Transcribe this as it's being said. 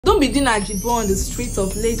Don't be doing ajibo on the streets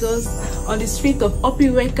of Lagos, on the street of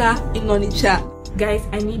Opiweka in Onitsha. Guys,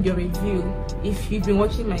 I need your review if you've been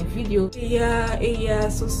watching my video. Yeah,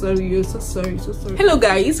 so sorry. Hello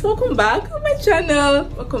guys, welcome back on my channel.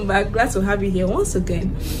 Welcome back, glad to have you here once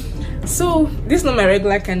again. So this is not my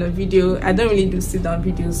regular kind of video. I don't really do sit down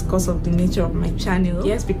videos because of the nature of my channel.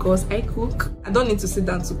 Yes, because I cook. I don't need to sit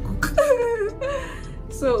down to cook.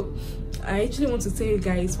 So I actually want to tell you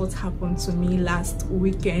guys what happened to me last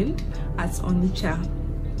weekend at Onitsha.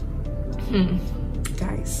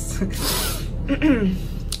 Guys,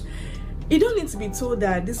 you don't need to be told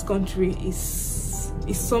that this country is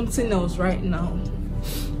something else right now.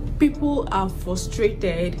 People are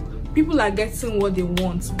frustrated. People are getting what they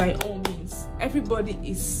want by all means.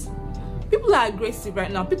 People are aggressive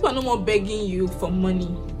right now. People are no more begging you for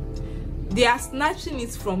money. They are snatching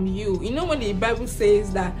it from you. You know when the Bible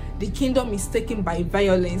says that the kingdom is taken by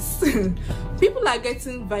violence. People are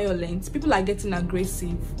getting violent. People are getting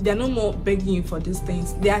aggressive. They are no more begging you for these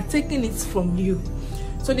things. They are taking it from you.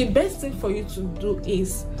 So the best thing for you to do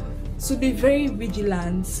is to be very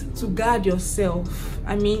vigilant, to guard yourself.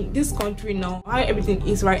 I mean, this country now, how everything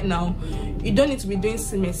is right now, you don't need to be doing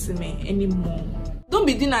sime anymore. Don't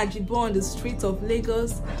be doing ajibo on the street of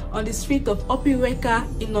Lagos, on the street of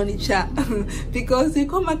Opiweka in Onitsha, because they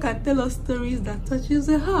come back and tell us stories that touches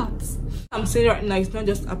the heart. I'm saying right now, it's not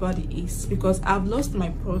just about the east, because I've lost my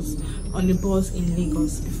purse on the bus in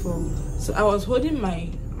Lagos before. So I was holding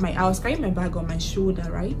I was carrying my bag on my shoulder,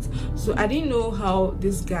 right? So I didn't know how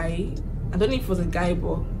this guy, I don't know if it was a guy,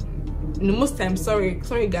 but you know, most times, sorry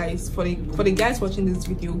guys, for the guys watching this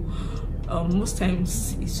video, most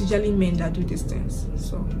times it's usually men that do these things.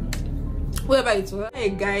 So whoever it was, a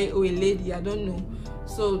guy or a lady, I don't know.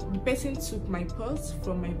 So the person took my purse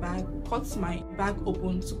from my bag, cut my bag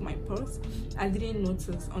open, took my purse. I didn't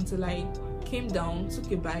notice until I came down, took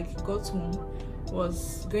a bag, got home,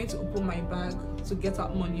 was going to open my bag to get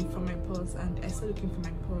out money from my purse, and I started looking for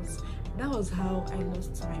my purse. That was how I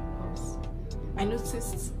lost my purse. I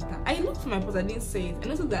noticed that I looked for my purse, I didn't say it. I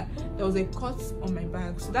noticed that there was a cut on my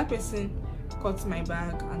bag. So that person cut my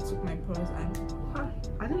bag and took my purse, and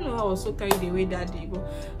I don't know how I was so carried away that day, but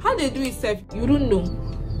how they do it self, you don't know.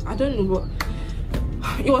 I don't know,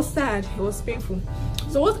 but it was sad, it was painful.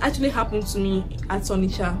 So what actually happened to me at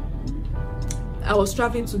Onitsha, I was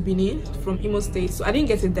traveling to Benin from Imo State, so I didn't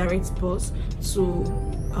get a direct bus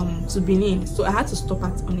to Benin, so I had to stop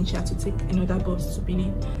at Onitsha to take another bus to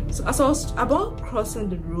Benin. So as I was about crossing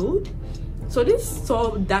the road, so this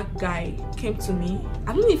tall dark guy came to me.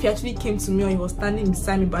 I don't know if he actually came to me or he was standing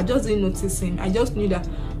beside me, but I just didn't notice him. I just knew that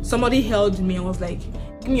somebody held me and was like,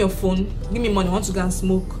 give me your phone, give me money, I want to go and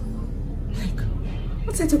smoke. Like,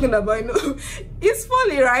 what's he talking about? You know, it's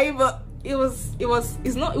funny, right? But it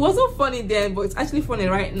wasn't funny then, but it's actually funny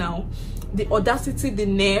right now. The audacity, the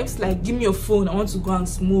nerves, like, give me your phone, I want to go and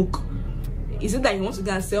smoke. Is it that he wants to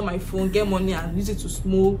go and sell my phone, get money and use it to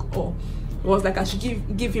smoke? Or it was like I should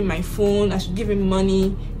give him my phone, I should give him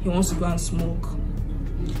money, he wants to go and smoke?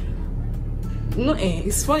 No,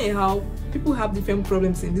 it's funny how people have different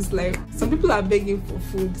problems in this life. Some people are begging for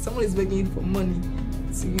food, someone is begging for money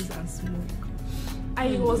to use and smoke.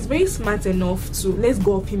 I was very smart enough to let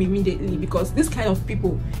go of him immediately, because this kind of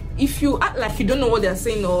people, if you act like you don't know what they're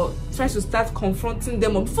saying or try to start confronting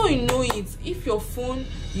them, or before you know it, if your phone,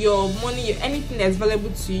 your money, anything that's valuable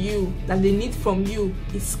to you that they need from you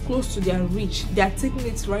is close to their reach, they are taking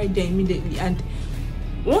it right there immediately. And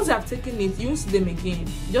once they have taken it, you won't see them again.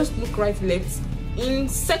 Just look right, left, in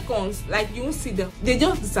seconds, like you won't see them. They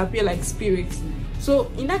just disappear like spirits.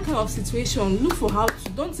 So in that kind of situation, look for how to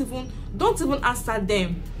don't even answer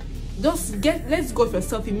them. Just let's go of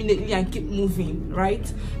yourself immediately and keep moving, right?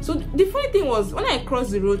 So the funny thing was, when I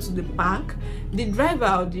crossed the road to the park, the driver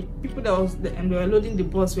or the people that was and they were loading the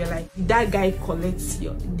bus were like, that guy collects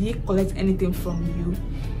did he collect anything from you?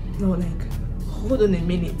 No, like, hold on a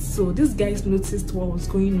minute. So these guys noticed what was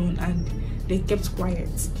going on and they kept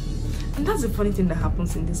quiet. And that's the funny thing that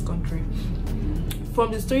happens in this country.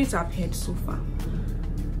 From the stories I've heard so far,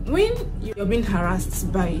 when you're being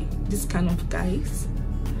harassed by this kind of guys,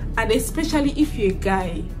 and especially if you're a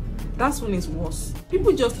guy, that's when it's worse.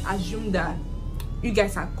 People just assume that you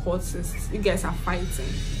guys are courses, you guys are fighting,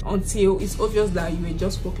 until it's obvious that you were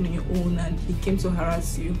just walking on your own and he came to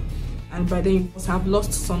harass you, and by then you must have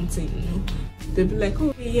lost something, you know. They'll be like,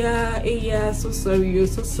 oh yeah, so sorry.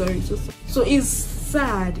 So it's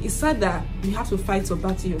sad that you have to fight or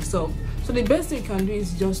battle yourself. So the best thing you can do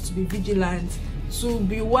is just to be vigilant, to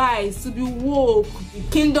be wise, to be woke. The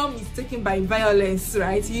kingdom is taken by violence,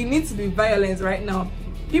 right? You need to be violent right now.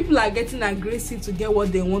 People are getting aggressive to get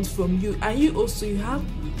what they want from you, and you also, you have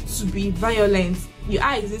to be violent. Your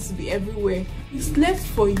eyes needs to be everywhere. It's left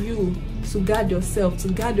for you to guard yourself, to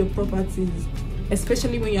guard your properties,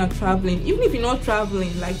 especially when you are traveling. Even if you're not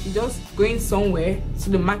traveling, like you're just going somewhere to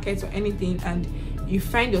the market or anything, and you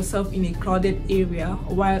find yourself in a crowded area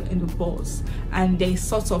while in the bus, and there is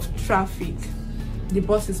sort of traffic, the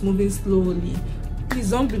bus is moving slowly.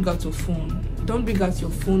 Please don't bring out your phone. Don't bring out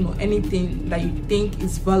your phone or anything that you think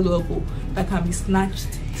is valuable that can be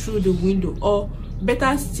snatched through the window. Or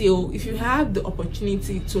better still, if you have the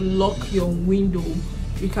opportunity to lock your window,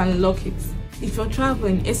 you can lock it. If you're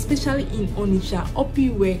traveling, especially in Onitsha,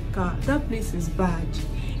 Opiweka, that place is bad.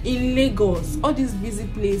 In Lagos, all these busy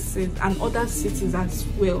places and other cities as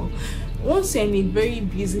well, once you're in a very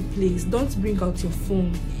busy place, don't bring out your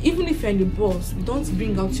phone. Even if you're in the bus, don't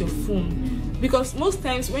bring out your phone, because most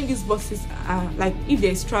times when these buses are, like, if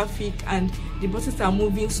there's traffic and the buses are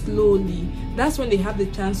moving slowly, that's when they have the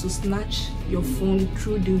chance to snatch your phone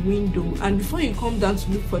through the window, and before you come down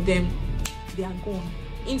to look for them, they are gone.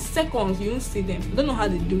 In seconds, you won't see them. I don't know how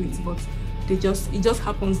they do it, but it just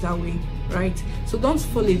happens that way, right? So don't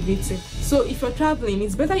fall a victim. So if you're traveling,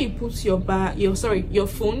 it's better you put your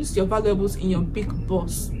phones, your valuables in your big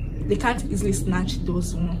bus. They can't easily snatch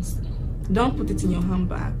those ones. Don't put it in your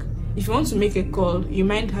handbag. If you want to make a call, you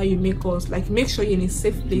mind how you make calls. Like, make sure you're in a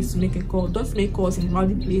safe place to make a call. Don't make calls in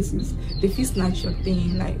rowdy places. They feel snatch your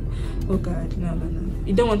thing. Like, oh God, no.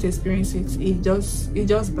 You don't want to experience it. It's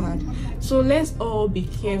just bad. So let's all be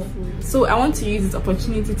careful. So I want to use this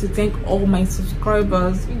opportunity to thank all my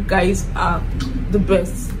subscribers. You guys are the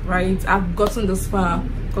best, right? I've gotten this far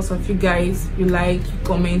because of you guys. You like, you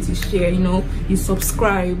comment, you share, you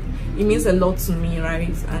subscribe. It means a lot to me,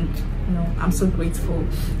 right? And I'm so grateful.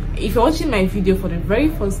 If you're watching my video for the very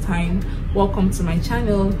first time, welcome to my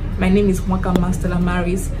channel. My name is Mwaka Master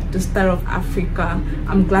Maris, the star of Africa.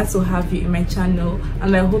 I'm glad to have you in my channel,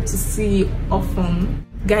 and I hope to see you often.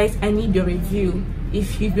 Guys, I need your review.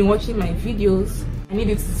 If you've been watching my videos, I need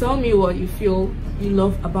you to tell me what you feel you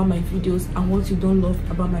love about my videos and what you don't love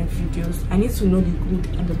about my videos. I need to know the good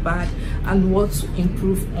and the bad and what to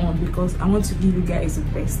improve on, because I want to give you guys the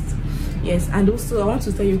best. Yes, and also I want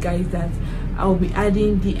to tell you guys that I will be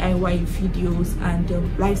adding DIY videos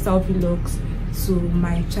and lifestyle vlogs to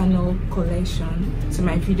my channel collection, to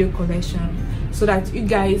my video collection, so that you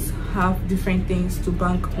guys have different things to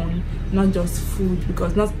bank on, not just food,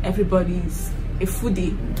 because not everybody is a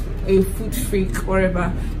foodie, a food freak,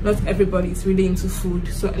 whatever. Not everybody is really into food.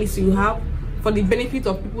 So at least you have, for the benefit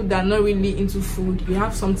of people that are not really into food, you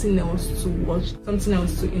have something else to watch, something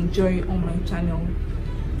else to enjoy on my channel.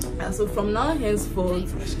 And so from now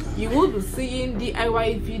henceforth, you will be seeing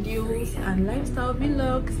DIY videos and lifestyle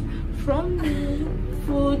vlogs from me.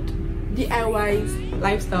 Food, DIYs,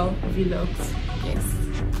 lifestyle vlogs. Yes,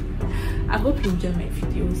 I hope you enjoy my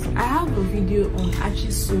videos. I have a video on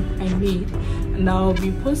achi soup I made, and I'll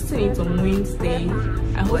be posting it on Wednesday.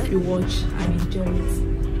 I hope you watch and enjoy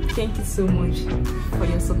it. Thank you so much for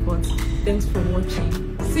your support. Thanks for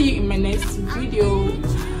watching. See you in my next video.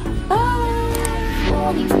 Bye.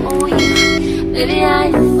 Baby,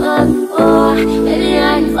 I